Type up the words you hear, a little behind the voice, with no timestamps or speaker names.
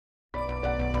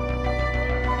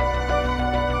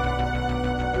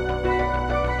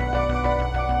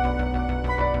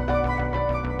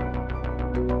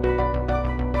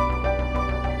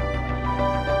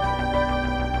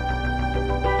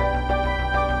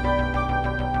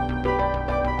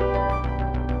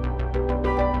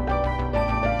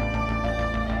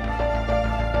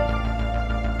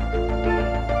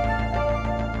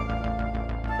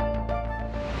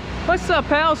What's up,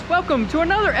 pals? Welcome to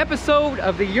another episode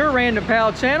of the Your Random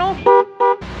Pal channel.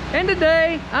 And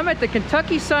today I'm at the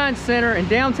Kentucky Science Center in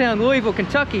downtown Louisville,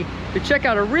 Kentucky to check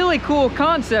out a really cool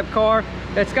concept car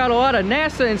that's got a lot of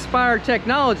NASA inspired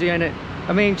technology in it.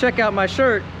 I mean, check out my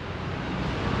shirt.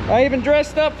 I even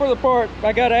dressed up for the part.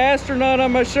 I got an astronaut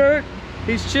on my shirt.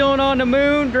 He's chilling on the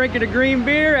moon, drinking a green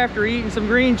beer after eating some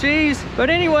green cheese. But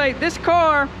anyway, this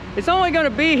car, it's only gonna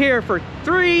be here for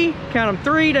count them,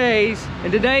 3 days.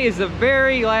 And today is the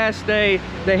very last day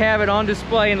they have it on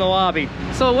display in the lobby.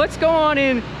 So let's go on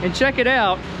in and check it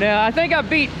out. Now, I think I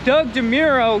beat Doug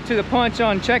DeMuro to the punch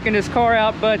on checking this car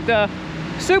out, but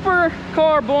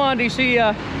Supercar Blondie, she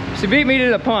beat me to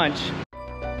the punch.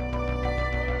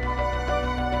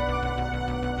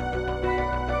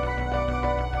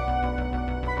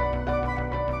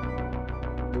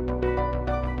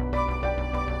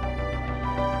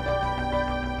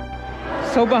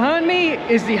 So behind me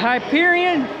is the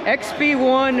Hyperion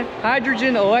XP-1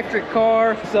 hydrogen electric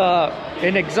car. It's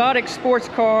an exotic sports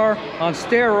car on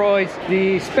steroids.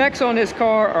 The specs on this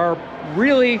car are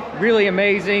really, really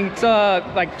amazing. It's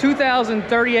like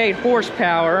 2,038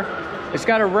 horsepower. It's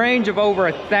got a range of over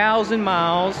 1,000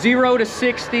 miles, 0 to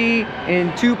 60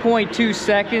 in 2.2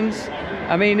 seconds.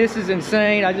 I mean, this is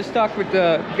insane. I just talked with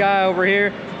the guy over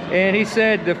here and he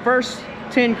said the first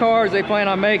 10 cars they plan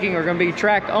on making are going to be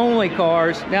track only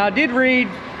cars. Now, I did read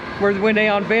when they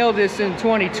unveiled this in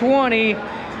 2020,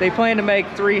 they plan to make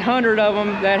 300 of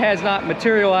them. That has not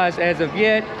materialized as of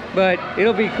yet, but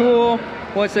it'll be cool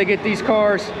once they get these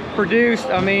cars produced.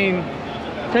 I mean,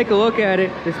 take a look at it.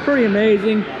 It's pretty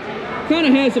amazing. Kind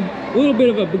of has a little bit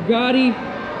of a Bugatti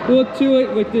look to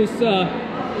it with this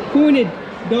pointed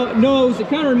nose. It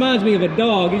kind of reminds me of a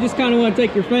dog. You just kind of want to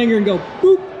take your finger and go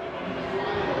boop.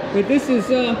 But this is,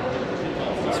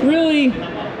 it's really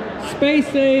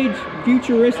space age,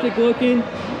 futuristic looking.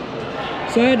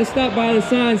 So I had to stop by the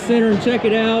Science Center and check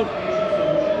it out.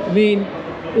 I mean,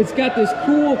 it's got this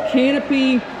cool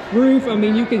canopy roof. I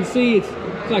mean, you can see it's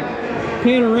like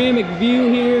panoramic view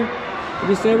here.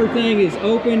 Just everything is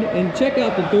open. And check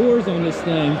out the doors on this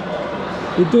thing.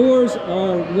 The doors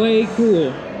are way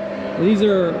cool. These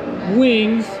are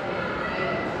wings.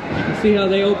 You see how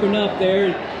they open up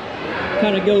there.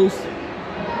 Kind of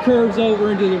curves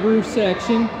over into the roof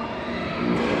section.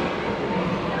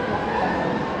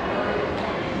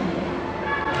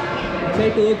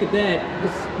 Take a look at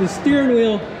that. The steering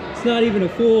wheel, it's not even a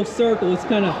full circle. It's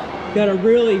kind of got a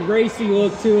really racy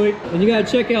look to it. And you got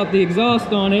to check out the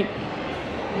exhaust on it.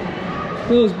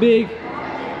 Those big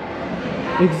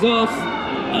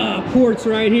exhaust ports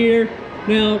right here.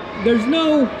 Now, there's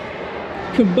no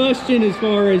combustion as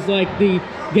far as like the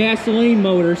gasoline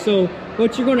motor, so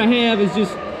what you're going to have is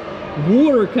just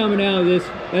water coming out of this.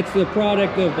 That's the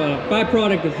product of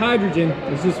byproduct of hydrogen.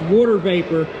 It's just water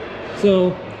vapor.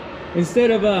 So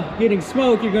instead of getting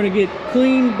smoke, you're going to get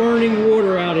clean burning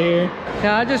water out of here.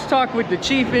 Now, I just talked with the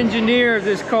chief engineer of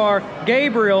this car,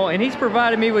 Gabriel, and he's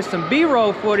provided me with some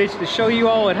B-roll footage to show you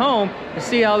all at home to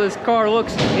see how this car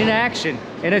looks in action,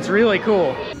 and it's really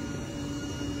cool.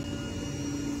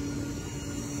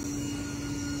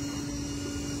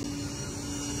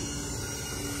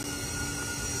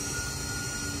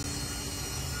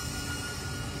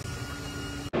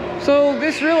 So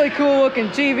this really cool looking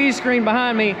TV screen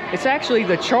behind me, it's actually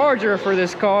the charger for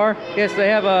this car. Yes, they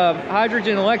have a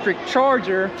hydrogen electric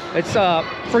charger. It's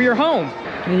for your home.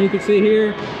 And you can see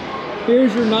here,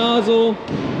 here's your nozzle,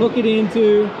 hook it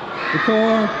into the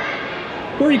car.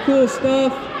 Pretty cool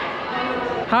stuff.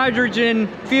 Hydrogen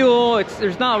fuel,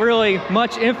 there's not really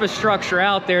much infrastructure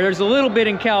out there. There's a little bit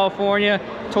in California.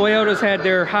 Toyota's had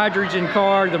their hydrogen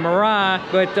car, the Mirai,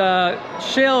 but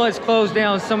Shell has closed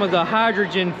down some of the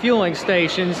hydrogen fueling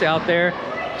stations out there.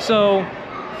 So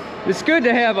it's good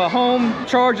to have a home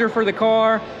charger for the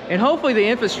car, and hopefully the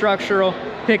infrastructure will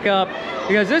pick up,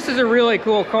 because this is a really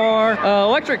cool car.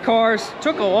 Electric cars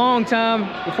took a long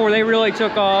time before they really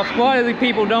took off. A lot of the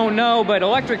people don't know, but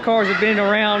electric cars have been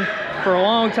around for a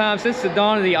long time, since the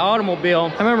dawn of the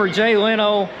automobile. I remember Jay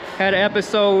Leno had an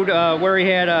episode where he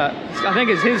had I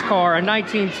think it's his car, a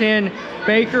 1910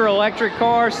 Baker electric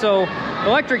car. So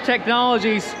electric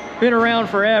technology's been around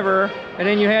forever. And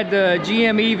then you had the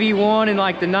GM EV1 in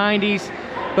like the 90s,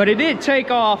 but it did take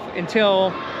off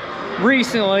until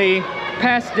recently,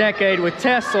 past decade, with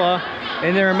Tesla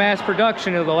and their mass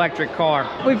production of the electric car.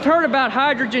 We've heard about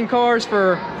hydrogen cars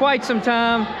for quite some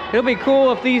time. It'll be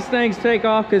cool if these things take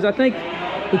off, because I think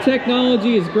the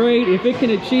technology is great. If it can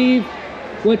achieve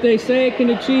what they say it can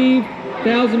achieve,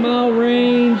 1,000-mile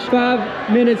range,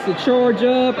 5 minutes to charge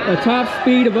up, a top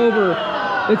speed of over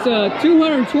It's a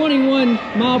 221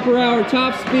 mile per hour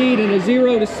top speed and a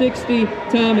 0 to 60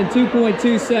 time in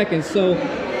 2.2 seconds. So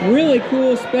really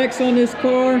cool specs on this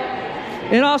car.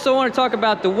 And also want to talk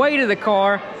about the weight of the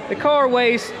car. The car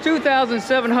weighs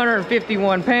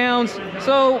 2,751 pounds.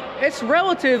 So it's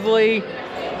relatively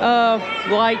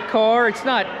light car. It's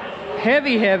not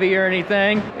heavy or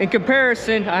anything. In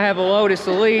comparison, I have a Lotus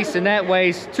Elise and that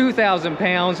weighs 2,000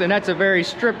 pounds, and that's a very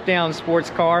stripped down sports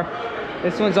car.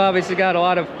 This one's obviously got a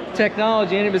lot of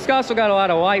technology in it, but it's also got a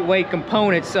lot of lightweight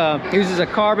components. Uses a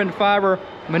carbon fiber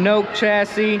monocoque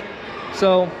chassis,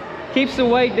 so keeps the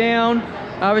weight down.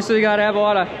 Obviously you got to have a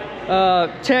lot of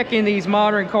tech in these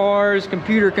modern cars,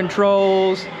 computer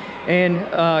controls and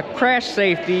crash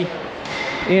safety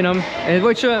in them, and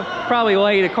which probably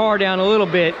lay the car down a little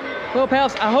bit. Well,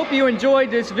 pals, I hope you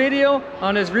enjoyed this video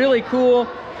on this really cool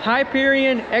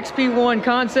Hyperion XP-1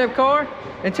 concept car.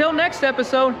 Until next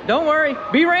episode, don't worry,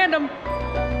 be random.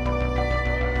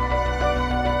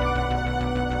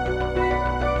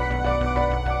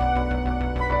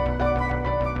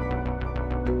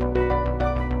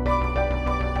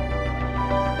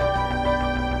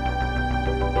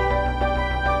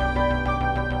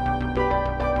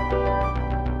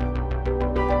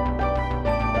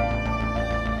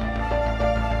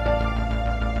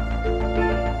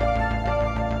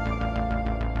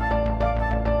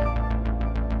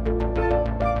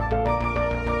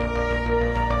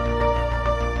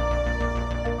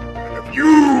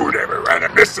 You never want to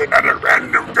miss another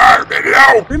random car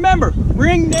video. Remember,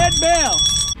 ring that bell.